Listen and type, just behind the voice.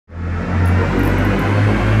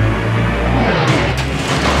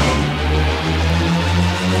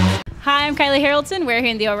Kylie Harrelson. We're here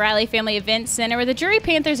in the O'Reilly Family Events Center where the Drury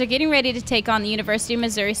Panthers are getting ready to take on the University of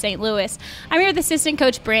Missouri St. Louis. I'm here with assistant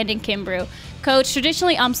coach Brandon Kimbrough. Coach,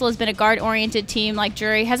 traditionally UMSL has been a guard-oriented team like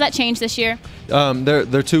Drury. Has that changed this year?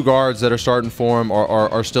 Their two guards that are starting for them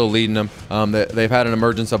are still leading them. They've had an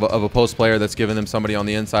emergence of a post player that's given them somebody on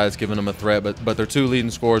the inside that's given them a threat, but their two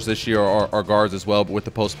leading scorers this year are guards as well, but with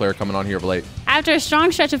the post player coming on here of late. After a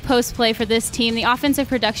strong stretch of post play for this team, the offensive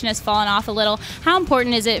production has fallen off a little. How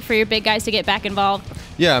important is it for your big guys to get back involved?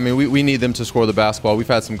 Yeah, I mean, we need them to score the basketball. We've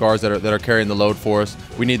had some guards that are carrying the load for us.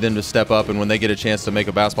 We need them to step up, and when they get a chance to make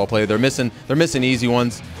a basketball play, they're missing easy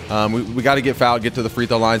ones. We got to get fouled, get to the free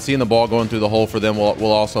throw line. Seeing the ball going through the hole for them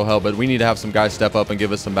will also help, but we need to have some guys step up and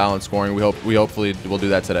give us some balanced scoring. We hopefully will do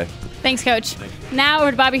that today. Thanks, Coach. Now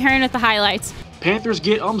we're to Bobby Hearn with the highlights. Panthers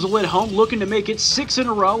get UMSL at home, looking to make it 6 in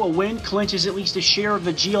a row. A win clinches at least a share of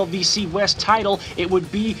the GLVC West title. It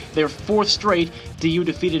would be their 4th straight. DU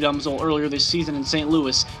defeated UMSL earlier this season in St.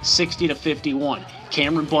 Louis, 60-51.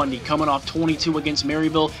 Kameron Bundy coming off 22 against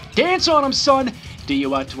Maryville. Dance on him, son!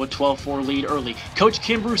 DU out to a 12-4 lead early. Coach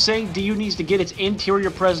Kimbrough saying DU needs to get its interior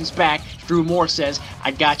presence back. Drew Moore says,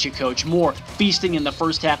 I got you, Coach. Moore feasting in the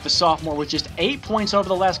first half. The sophomore with just 8 points over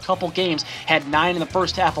the last couple games. Had 9 in the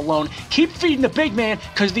first half alone. Keep feeding the big man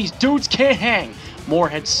because these dudes can't hang. Moore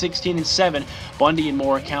had 16 and 7. Bundy and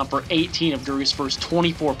Moore account for 18 of Drury's first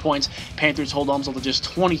 24 points. Panthers hold UMSL to just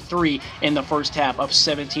 23 in the first half, up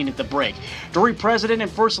 17 at the break. Drury President and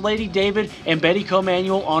First Lady David and Betty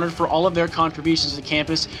Coe-Manuel honored for all of their contributions to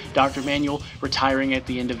campus. Dr. Manuel retiring at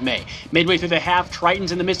the end of May. Midway through the half,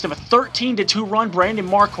 Tritons in the midst of a 13-2 run. Brandon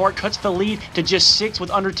Marquardt cuts the lead to just 6 with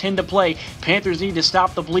under 10 to play. Panthers need to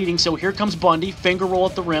stop the bleeding, so here comes Bundy. Finger roll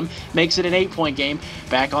at the rim, makes it an 8-point game.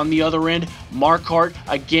 Back on the other end, Marquardt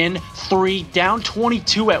again, 3, down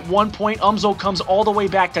 22 at one point. UMSL comes all the way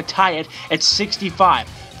back to tie it at 65.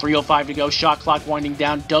 3:05 to go, shot clock winding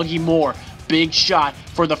down. Dougie Moore, big shot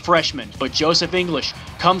for the freshman, but Joseph English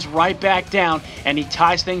comes right back down and he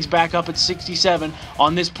ties things back up at 67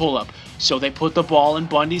 on this pull-up. So they put the ball in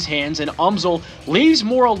Bundy's hands, and UMSL leaves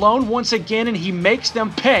Moore alone once again, and he makes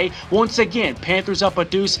them pay once again. Panthers up a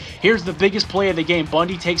deuce. Here's the biggest play of the game.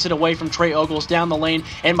 Bundy takes it away from Trey Ogles down the lane,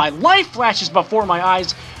 and my life flashes before my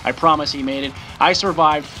eyes. I promise he made it. I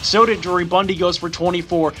survived. So did Drury. Bundy goes for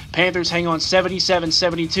 24. Panthers hang on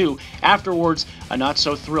 77-72. Afterwards, a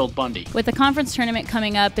not-so-thrilled Bundy. With the conference tournament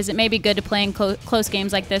coming up, is it maybe good to play in close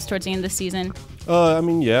games like this towards the end of the season?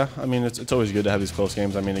 Yeah. I mean, it's always good to have these close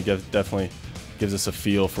games. I mean, it definitely gives us a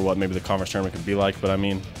feel for what maybe the conference tournament could be like. But, I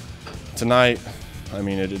mean, tonight, I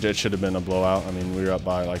mean, it should have been a blowout. I mean, we were up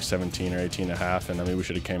by like 17 or 18 and a half, and, I mean, we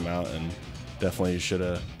should have came out and definitely should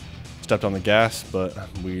have stepped on the gas, but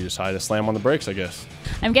we decided to slam on the brakes, I guess.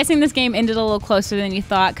 I'm guessing this game ended a little closer than you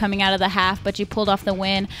thought coming out of the half, but you pulled off the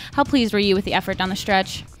win. How pleased were you with the effort down the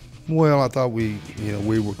stretch? Well, I thought we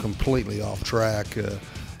were completely off track.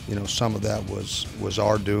 Some of that was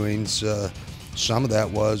our doings. Some of that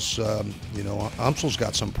was, UMSL's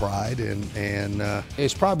got some pride, and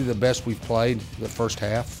it's probably the best we've played the first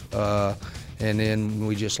half. And then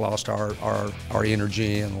we just lost our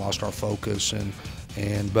energy and lost our focus.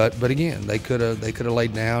 But again, they could have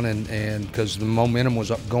laid down, and because the momentum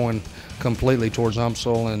was going completely towards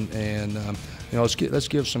UMSL, and let's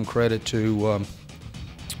give some credit to.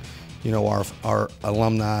 Our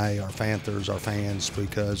alumni, our Panthers, our fans,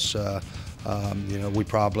 because you're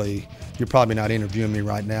probably not interviewing me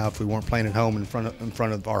right now if we weren't playing at home in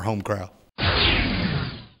front of our home crowd.